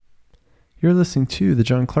You're listening to the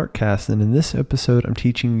John Clark Cast, and in this episode, I'm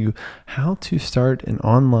teaching you how to start an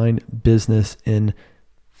online business in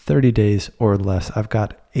 30 days or less. I've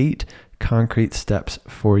got 8 concrete steps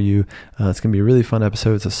for you. It's going to be a really fun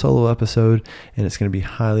episode. It's a solo episode, and it's going to be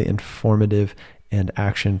highly informative and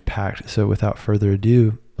action-packed. So without further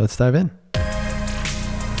ado, let's dive in.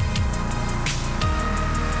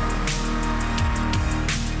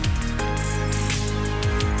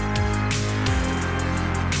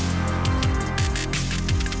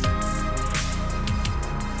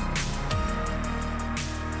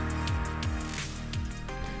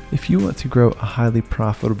 If you want to grow a highly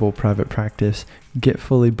profitable private practice, get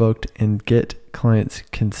fully booked, and get clients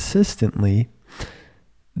consistently,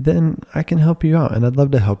 then I can help you out, and I'd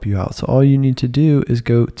love to help you out. So all you need to do is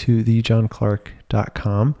go to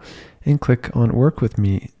thejohnclark.com and click on Work With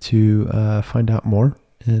Me to find out more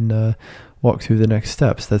and walk through the next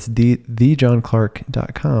steps. That's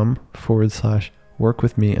thejohnclark.com/work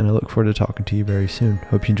with me, and I look forward to talking to you very soon.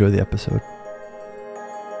 Hope you enjoy the episode.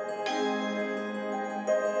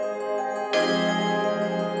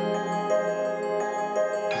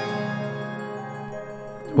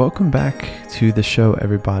 Welcome back to the show,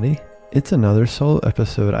 everybody. It's another solo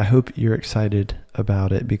episode. I hope you're excited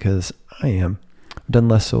about it because I am. I've done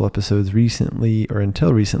less solo episodes recently, or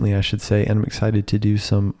until recently, I should say, and I'm excited to do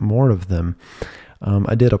some more of them.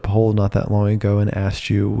 I did a poll not that long ago and asked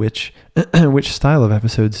you which style of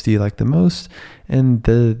episodes do you like the most, and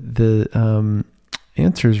the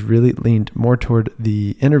answers really leaned more toward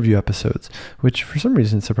the interview episodes, which for some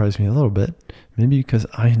reason surprised me a little bit. Maybe because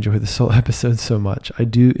I enjoy the solo episodes so much. I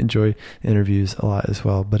do enjoy interviews a lot as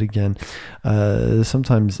well. But again,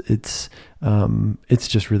 sometimes it's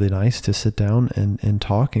just really nice to sit down and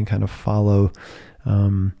talk and kind of follow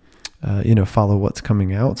what's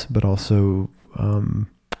coming out, but also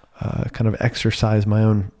kind of exercise my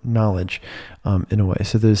own knowledge in a way.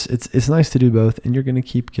 So it's nice to do both, and you're going to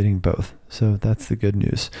keep getting both. So that's the good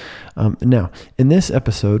news. Now, in this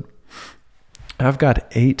episode, I've got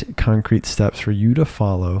 8 concrete steps for you to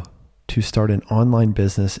follow to start an online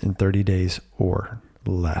business in 30 days or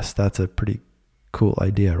less. That's a pretty cool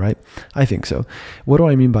idea, right? I think so. What do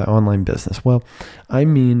I mean by online business? Well, I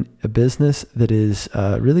mean a business that is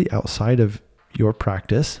really outside of your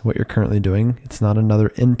practice, what you're currently doing. It's not another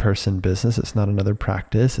in-person business. It's not another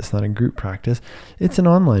practice. It's not a group practice. It's an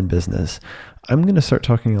online business. I'm going to start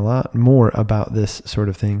talking a lot more about this sort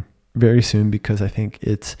of thing very soon because I think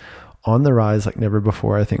it's on the rise like never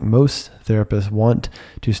before. I think most therapists want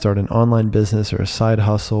to start an online business or a side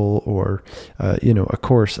hustle or, a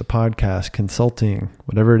course, a podcast, consulting,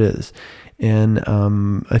 whatever it is. And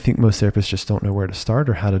I think most therapists just don't know where to start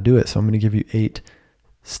or how to do it. So I'm going to give you 8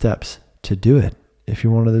 steps to do it if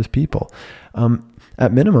you're one of those people.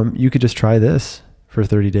 At minimum, you could just try this for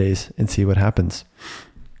 30 days and see what happens.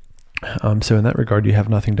 So in that regard, you have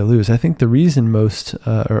nothing to lose. I think the reason most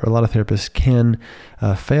or a lot of therapists can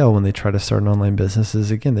fail when they try to start an online business is,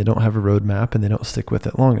 again, they don't have a roadmap and they don't stick with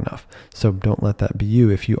it long enough. So don't let that be you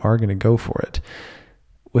if you are going to go for it.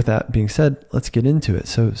 With that being said, let's get into it.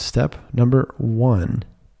 So step number 1,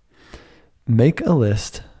 make a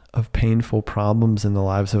list of painful problems in the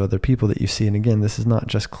lives of other people that you see. And again, this is not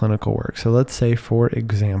just clinical work. So let's say, for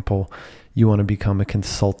example, you want to become a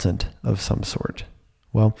consultant of some sort.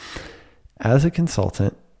 Well, as a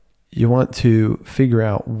consultant, you want to figure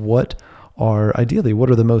out what are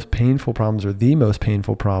the most painful problems or the most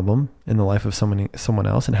painful problem in the life of someone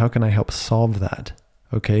else, and how can I help solve that?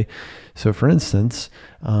 Okay. So for instance,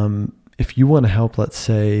 if you want to help, let's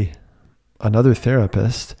say, another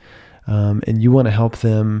therapist, and you want to help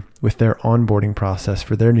them with their onboarding process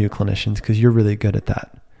for their new clinicians because you're really good at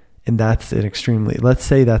that. And let's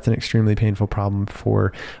say that's an extremely painful problem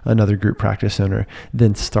for another group practice owner,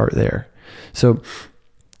 then start there. So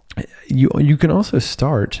you can also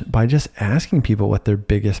start by just asking people what their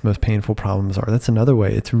biggest, most painful problems are. That's another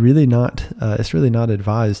way. It's really not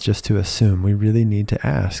advised just to assume. We really need to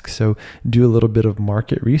ask. So do a little bit of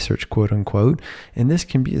market research, quote unquote. And this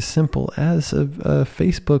can be as simple as a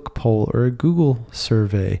Facebook poll or a Google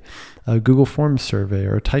survey, a Google Forms survey,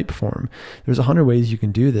 or a type form. There's 100 ways you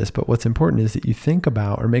can do this, but what's important is that you think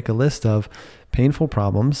about or make a list of painful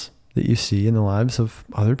problems that you see in the lives of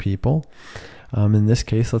other people. In this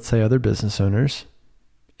case, let's say other business owners,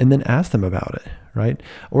 and then ask them about it, right?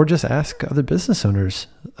 Or just ask other business owners,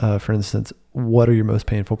 for instance, what are your most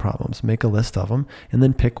painful problems? Make a list of them and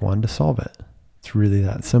then pick one to solve it. It's really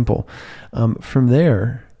that simple. From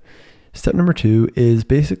there, step number 2 is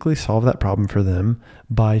basically solve that problem for them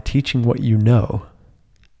by teaching what you know.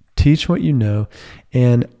 Teach what you know.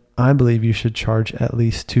 And I believe you should charge at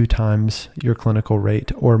least 2 times your clinical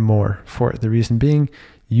rate or more for it. The reason being,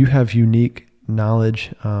 you have unique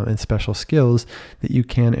knowledge and special skills that you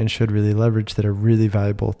can and should really leverage that are really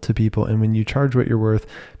valuable to people. And when you charge what you're worth,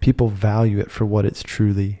 people value it for what it's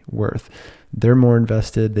truly worth. They're more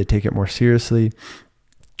invested. They take it more seriously.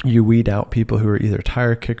 You weed out people who are either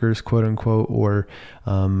tire kickers, quote unquote, or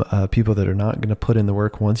people that are not going to put in the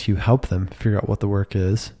work once you help them figure out what the work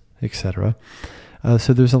is, etc.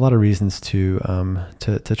 So there's a lot of reasons to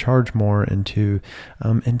charge more and to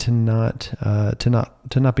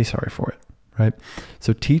not be sorry for it, right?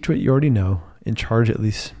 So teach what you already know and charge at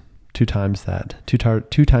least 2 times that,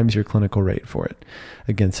 two times your clinical rate for it.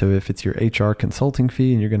 Again, so if it's your HR consulting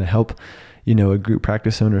fee and you're going to help, a group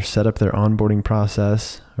practice owner set up their onboarding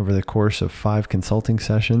process over the course of 5 consulting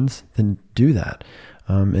sessions, then do that.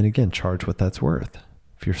 And again, charge what that's worth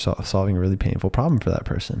if you're solving a really painful problem for that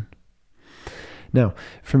person. Now,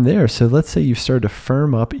 from there, so let's say you've started to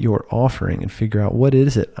firm up your offering and figure out what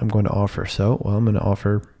is it I'm going to offer. So, I'm going to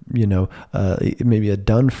offer, maybe a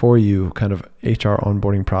done for you kind of HR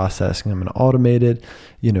onboarding process. And I'm going to automate it,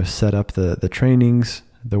 set up the trainings,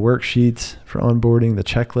 the worksheets for onboarding, the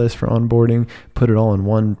checklist for onboarding, put it all in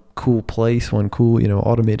one cool place, one cool,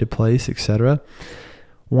 automated place, etc.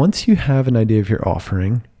 Once you have an idea of your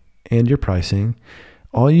offering and your pricing,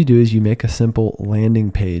 all you do is you make a simple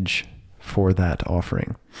landing page for that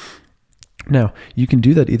offering. Now, you can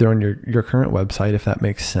do that either on your current website, if that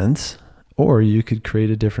makes sense, or you could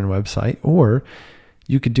create a different website, or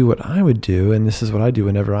you could do what I would do. And this is what I do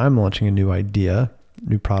whenever I'm launching a new idea,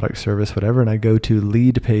 new product, service, whatever. And I go to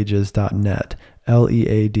leadpages.net,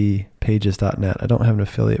 LEAD pages.net. I don't have an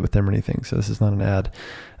affiliate with them or anything, so this is not an ad.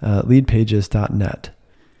 Leadpages.net.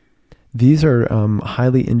 These are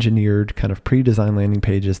highly engineered kind of pre-designed landing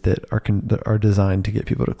pages that are designed to get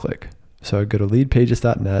people to click. So I go to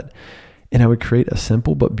leadpages.net and I would create a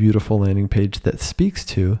simple but beautiful landing page that speaks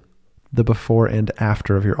to the before and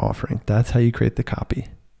after of your offering. That's how you create the copy.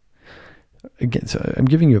 Again, so I'm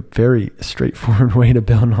giving you a very straightforward way to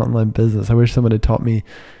build an online business. I wish someone had taught me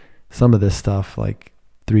some of this stuff like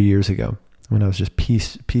 3 years ago when I was just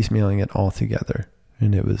piecemealing it all together.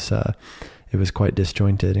 And it was quite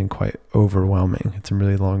disjointed and quite overwhelming. It's some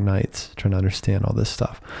really long nights trying to understand all this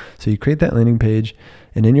stuff. So you create that landing page,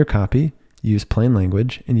 and in your copy, you use plain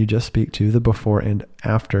language, and you just speak to the before and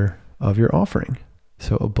after of your offering.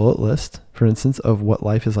 So a bullet list, for instance, of what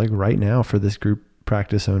life is like right now for this group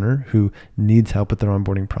practice owner who needs help with their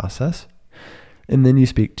onboarding process. And then you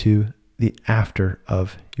speak to the after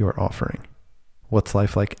of your offering. What's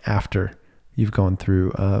life like after you've gone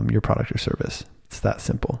through your product or service? It's that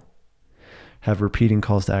simple. Have repeating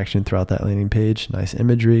calls to action throughout that landing page, nice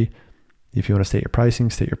imagery. If you want to state your pricing,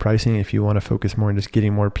 state your pricing. If you want to focus more on just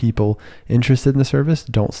getting more people interested in the service,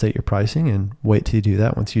 don't state your pricing and wait till you do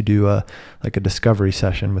that once you do a discovery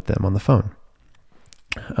session with them on the phone.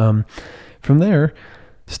 From there,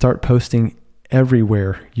 start posting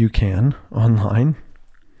everywhere you can online.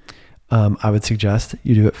 I would suggest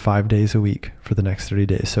you do it 5 days a week for the next 30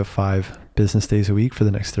 days. So 5 business days a week for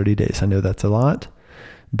the next 30 days. I know that's a lot,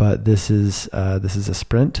 but this is a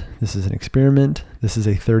sprint. This is an experiment. This is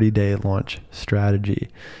a 30-day launch strategy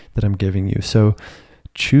that I'm giving you. So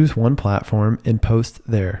choose one platform and post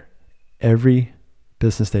there every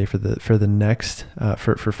business day for the next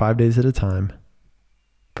for 5 days at a time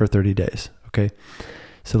for 30 days. Okay.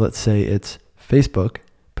 So let's say it's Facebook,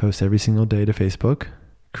 post every single day to Facebook,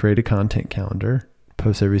 create a content calendar,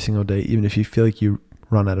 post every single day, even if you feel like you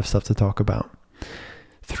run out of stuff to talk about.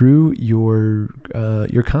 Through your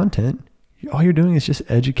content, all you're doing is just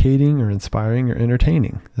educating or inspiring or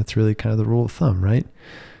entertaining. That's really kind of the rule of thumb, right?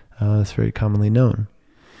 It's very commonly known.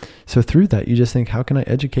 So through that, you just think, how can I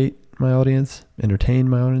educate my audience, entertain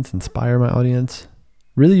my audience, inspire my audience?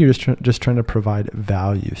 Really, you're just trying to provide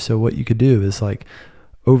value. So what you could do is like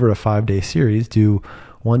over a 5-day series, do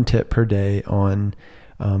 1 tip per day on,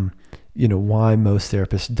 why most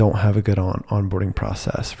therapists don't have a good onboarding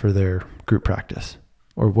process for their group practice,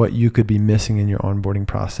 or what you could be missing in your onboarding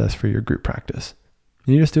process for your group practice.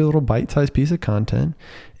 And you just do a little bite-sized piece of content,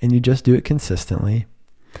 and you just do it consistently.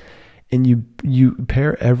 And you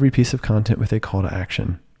pair every piece of content with a call to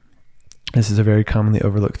action. This is a very commonly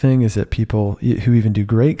overlooked thing, is that people who even do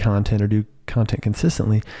great content or do content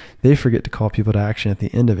consistently, they forget to call people to action at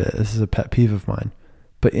the end of it. This is a pet peeve of mine,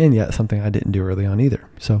 and yet something I didn't do early on either.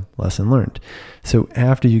 So lesson learned. So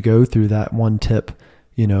after you go through that 1 tip,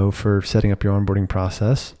 for setting up your onboarding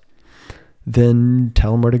process, then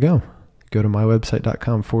tell them where to go. Go to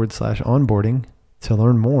mywebsite.com/onboarding to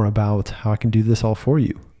learn more about how I can do this all for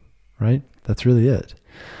you, right? That's really it.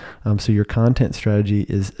 So your content strategy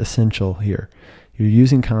is essential here. You're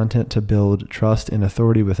using content to build trust and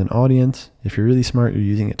authority with an audience. If you're really smart, you're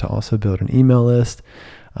using it to also build an email list.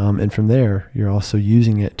 And from there, you're also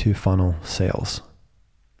using it to funnel sales.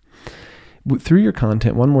 Through your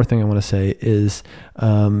content, one more thing I want to say is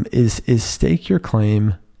stake your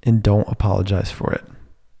claim and don't apologize for it.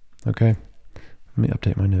 Okay? Let me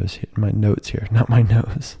update my notes here, not my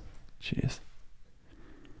nose. Jeez.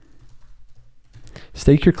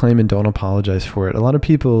 Stake your claim and don't apologize for it. A lot of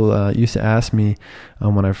people used to ask me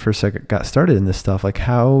when I first got started in this stuff, like,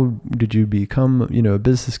 how did you become, a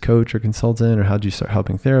business coach or consultant, or how did you start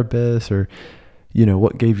helping therapists, or,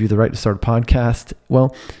 what gave you the right to start a podcast?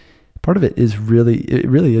 Well, part of it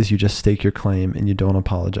really is you just stake your claim and you don't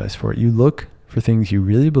apologize for it. You look for things you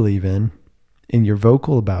really believe in and you're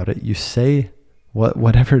vocal about it. You say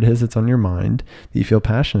whatever it is that's on your mind that you feel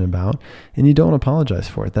passionate about, and you don't apologize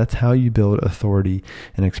for it. That's how you build authority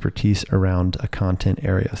and expertise around a content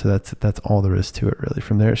area. So that's all there is to it, really.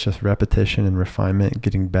 From there, it's just repetition and refinement,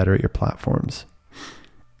 getting better at your platforms.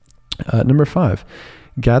 Number 5,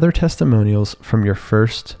 gather testimonials from your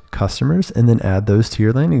first customers and then add those to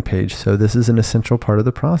your landing page. So this is an essential part of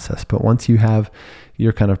the process. But once you have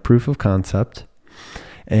your kind of proof of concept,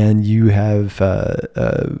 and you have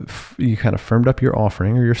you kind of firmed up your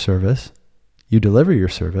offering or your service, you deliver your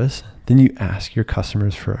service, then you ask your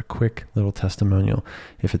customers for a quick little testimonial.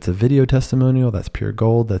 If it's a video testimonial, that's pure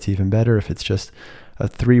gold. That's even better. If it's just a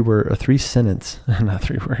 3-sentence, not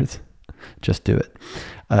 3 words, just do it.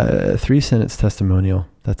 A 3-sentence testimonial,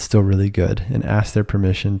 that's still really good. And ask their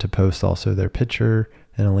permission to post also their picture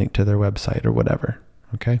and a link to their website or whatever.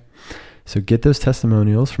 Okay. So get those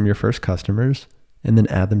testimonials from your first customers, and then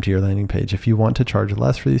add them to your landing page. If you want to charge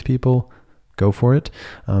less for these people, go for it,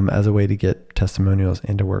 as a way to get testimonials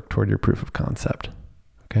and to work toward your proof of concept.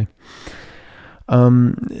 Okay.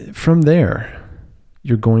 From there,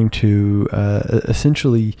 you're going to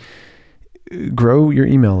essentially grow your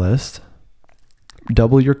email list,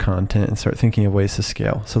 double your content, and start thinking of ways to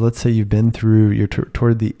scale. So let's say you've been through, you're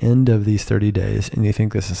toward the end of these 30 days and you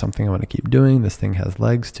think this is something I want to keep doing. This thing has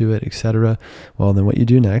legs to it, etc. Well, then what you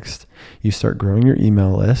do next, you start growing your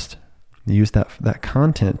email list. You use that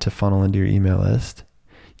content to funnel into your email list.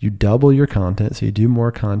 You double your content. So you do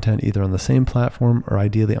more content either on the same platform or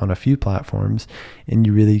ideally on a few platforms, and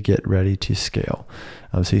you really get ready to scale.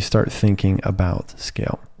 So you start thinking about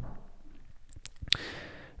scale.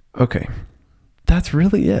 Okay. That's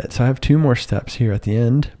really it. So I have 2 more steps here at the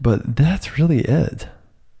end, but that's really it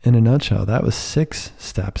in a nutshell. That was 6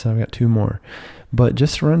 steps. I've got 2 more, but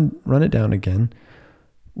just run it down again.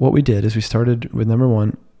 What we did is we started with number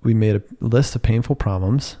 1, we made a list of painful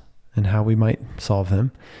problems and how we might solve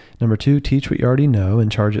them. Number 2, teach what you already know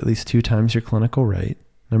and charge at least 2 times your clinical rate.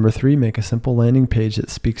 Number 3, make a simple landing page that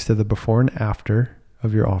speaks to the before and after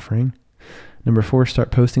of your offering. Number 4,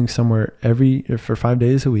 start posting somewhere for 5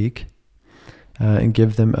 days a week. And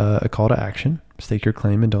give them a call to action. Stake your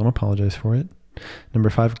claim and don't apologize for it. Number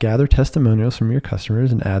 5, gather testimonials from your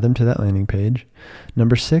customers and add them to that landing page.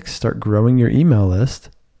 Number 6, start growing your email list,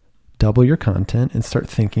 double your content, and start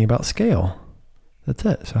thinking about scale. That's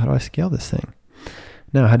it. So how do I scale this thing?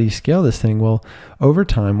 Now, how do you scale this thing? Well, over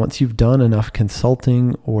time, once you've done enough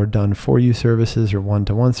consulting or done for you services or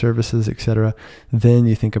one-to-one services, etc., then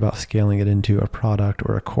you think about scaling it into a product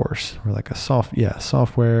or a course, or like a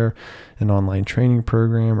software, an online training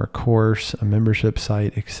program or course, a membership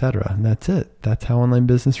site, etc. And that's it. That's how online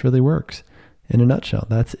business really works. In a nutshell,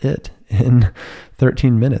 that's it. In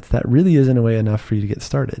 13 minutes, that really is in a way enough for you to get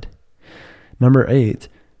started. Number 8,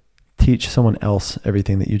 teach someone else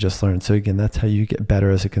everything that you just learned. So again, that's how you get better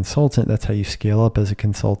as a consultant. That's how you scale up as a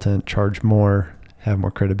consultant, charge more, have more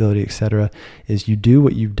credibility, etc. Is you do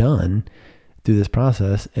what you've done through this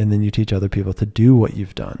process, and then you teach other people to do what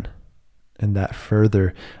you've done. And that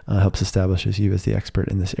further helps establishes you as the expert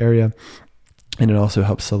in this area. And it also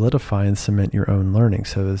helps solidify and cement your own learning.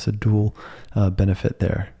 So there's a dual benefit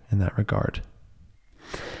there in that regard.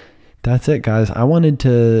 That's it, guys. I wanted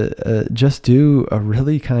to just do a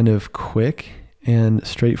really kind of quick and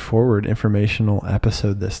straightforward informational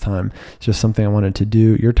episode this time. It's just something I wanted to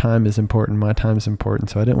do. Your time is important. My time is important.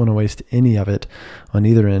 So I didn't want to waste any of it on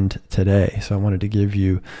either end today. So I wanted to give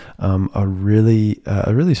you a really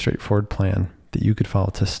straightforward plan that you could follow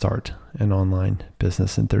to start an online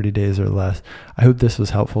business in 30 days or less. I hope this was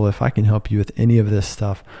helpful. If I can help you with any of this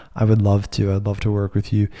stuff, I would love to. I'd love to work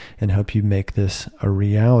with you and help you make this a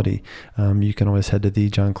reality. You can always head to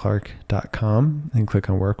thejohnclark.com and click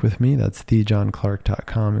on work with me. That's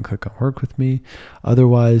thejohnclark.com and click on work with me.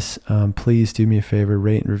 Otherwise, please do me a favor,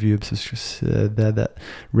 rate, review,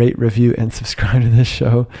 and subscribe to this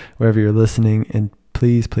show wherever you're listening. And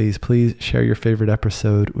please, please, please share your favorite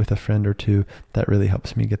episode with a friend or two. That really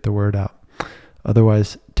helps me get the word out.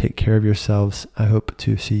 Otherwise, take care of yourselves. I hope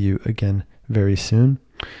to see you again very soon.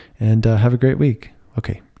 And have a great week.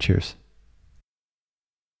 Okay, cheers.